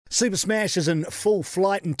Super Smash is in full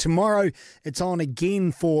flight, and tomorrow it's on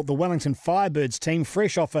again for the Wellington Firebirds team,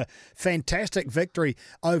 fresh off a fantastic victory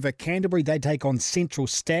over Canterbury. They take on Central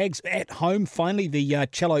Stags at home. Finally, the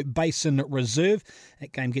Cello Basin Reserve.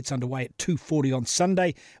 That game gets underway at 2:40 on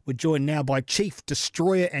Sunday. We're joined now by Chief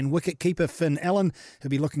Destroyer and wicketkeeper Finn Allen, who'll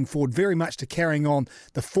be looking forward very much to carrying on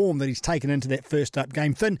the form that he's taken into that first up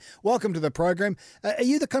game. Finn, welcome to the program. Are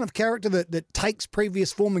you the kind of character that takes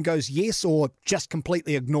previous form and goes yes, or just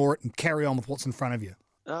completely ignore it and carry on with what's in front of you?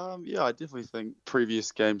 Yeah, I definitely think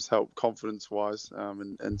previous games help confidence-wise,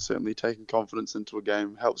 and certainly taking confidence into a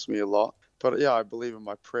game helps me a lot. But yeah, I believe in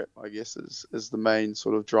my prep, I guess, is the main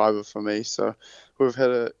sort of driver for me. So we've had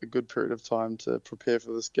a good period of time to prepare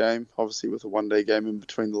for this game, obviously with a one-day game in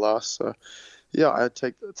between the last. So yeah, I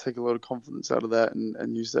take a lot of confidence out of that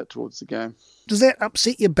and use that towards the game. Does that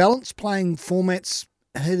upset your balance playing formats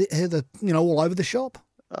all over the shop?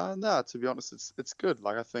 No, to be honest, it's good.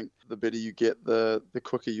 Like, I think the better you get, the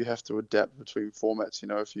quicker you have to adapt between formats. You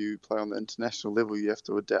know, if you play on the international level, you have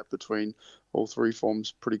to adapt between all three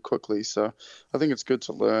forms pretty quickly. So I think it's good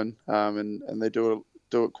to learn, and they do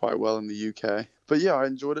it quite well in the UK. But yeah, I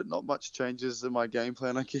enjoyed it. Not much changes in my game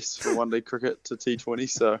plan, I guess, from one-day cricket to T20.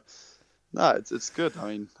 So no, it's good. I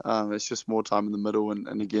mean, it's just more time in the middle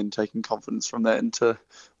and again, taking confidence from that into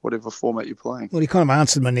whatever format you're playing. Well, you kind of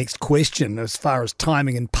answered my next question as far as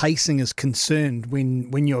timing and pacing is concerned.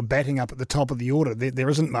 When you're batting up at the top of the order, there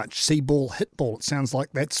isn't much see ball, hit ball. It sounds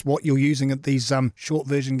like that's what you're using at these short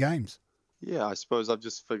version games. Yeah, I suppose I've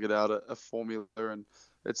just figured out a formula, and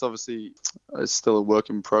it's still a work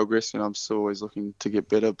in progress. You know, I'm still always looking to get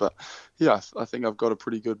better, but yeah, I think I've got a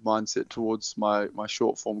pretty good mindset towards my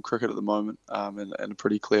short form cricket at the moment, and a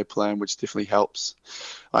pretty clear plan, which definitely helps.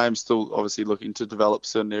 I am still obviously looking to develop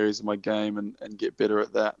certain areas of my game and get better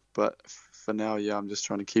at that, but for now, yeah, I'm just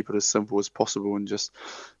trying to keep it as simple as possible and just,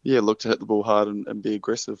 look to hit the ball hard and be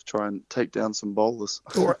aggressive, try and take down some bowlers.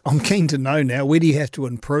 I'm keen to know now, where do you have to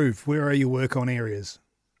improve? Where are your work on areas?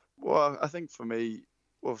 Well, I think for me,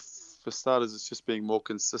 for starters, it's just being more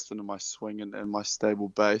consistent in my swing and my stable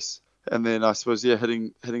base. And then I suppose,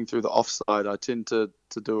 hitting through the offside, I tend to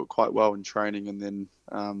do it quite well in training, and then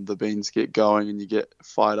the beans get going and you get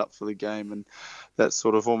fired up for the game, and that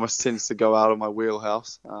sort of almost tends to go out of my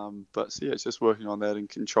wheelhouse. It's just working on that and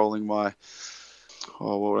controlling my,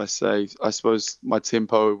 what would I say? I suppose my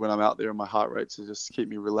tempo when I'm out there and my heart rate to just keep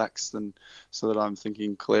me relaxed, and so that I'm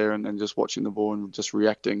thinking clear and just watching the ball and just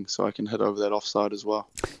reacting so I can hit over that offside as well.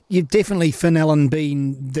 You've definitely, Finn Allen,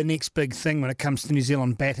 been the next big thing when it comes to New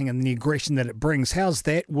Zealand batting and the aggression that it brings. How's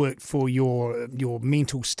that worked for your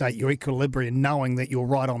mental state, your equilibrium, knowing that you're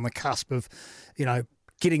right on the cusp of,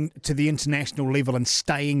 getting to the international level and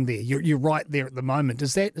staying there? You're right there at the moment.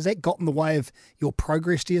 Has that got in the way of your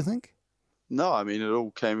progress, do you think? No, I mean, it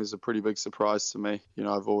all came as a pretty big surprise to me. You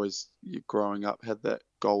know, I've always, growing up, had that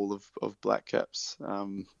goal of Black Caps,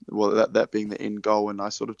 that being the end goal, and I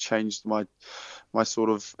sort of changed my sort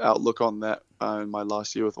of outlook on that in my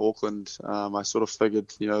last year with Auckland. I sort of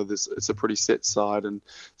figured, it's a pretty set side, and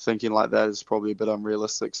thinking like that is probably a bit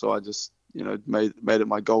unrealistic, so I just made it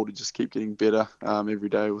my goal to just keep getting better every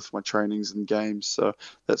day with my trainings and games. So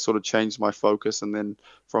that sort of changed my focus, and then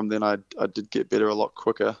from then I did get better a lot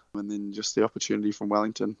quicker, and then just the opportunity from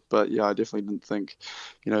Wellington. But yeah, I definitely didn't think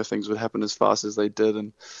things would happen as fast as they did,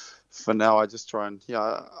 and for now I just try and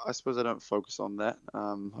I suppose I don't focus on that.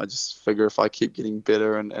 I just figure if I keep getting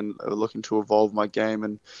better and looking to evolve my game,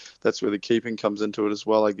 and that's where the keeping comes into it as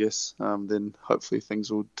well, I guess, then hopefully things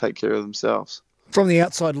will take care of themselves. From the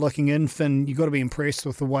outside looking in, Finn, you've got to be impressed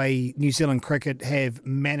with the way New Zealand cricket have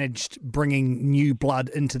managed bringing new blood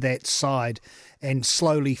into that side and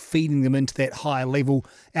slowly feeding them into that higher level,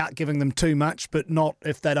 out giving them too much, but not,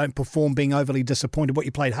 if they don't perform, being overly disappointed.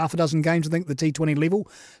 You played half a dozen games, I think, at the T20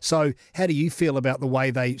 level. So how do you feel about the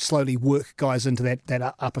way they slowly work guys into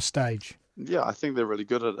that upper stage? Yeah, I think they're really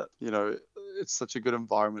good at it. It's such a good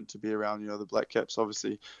environment to be around. The Black Caps,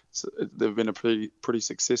 obviously, they've been a pretty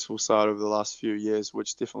successful side over the last few years,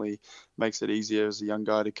 which definitely makes it easier as a young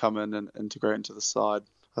guy to come in and integrate into the side.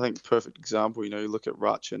 I think perfect example, you look at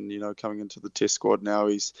Rach and, coming into the test squad now,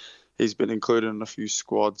 he's been included in a few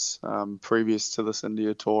squads previous to this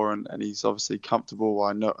India tour, and he's obviously comfortable.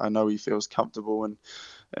 I know he feels comfortable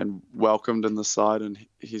and welcomed in the side, and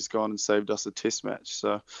he's gone and saved us a test match.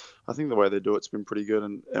 So I think the way they do it's been pretty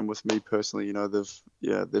good, and with me personally,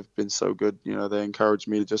 they've been so good. They encouraged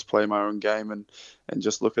me to just play my own game and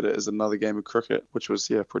just look at it as another game of cricket, which was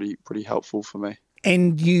pretty helpful for me.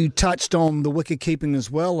 And you touched on the wicket keeping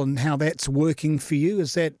as well and how that's working for you.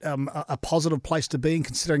 Is that a positive place to be, and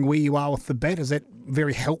considering where you are with the bat? Is that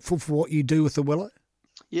very helpful for what you do with the willow?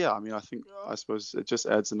 Yeah, I mean, I suppose it just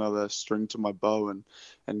adds another string to my bow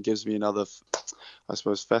and gives me another, I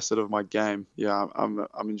suppose, facet of my game. Yeah, I'm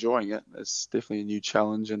enjoying it. It's definitely a new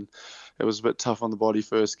challenge, and it was a bit tough on the body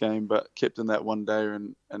first game, but kept in that one day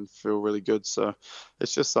and feel really good. So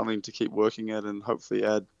it's just something to keep working at and hopefully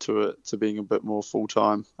add to it to being a bit more full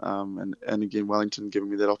time. And again, Wellington giving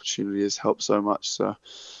me that opportunity has helped so much. So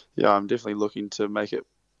yeah, I'm definitely looking to make it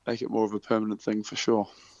more of a permanent thing for sure.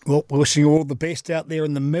 Well, we're wishing you all the best out there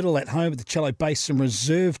in the middle at home at the Cello Basin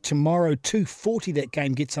Reserve tomorrow. 2:40 that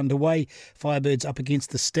game gets underway. Firebirds up against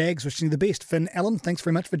the Stags. Wishing you the best. Finn Allen, thanks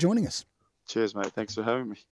very much for joining us. Cheers, mate. Thanks for having me.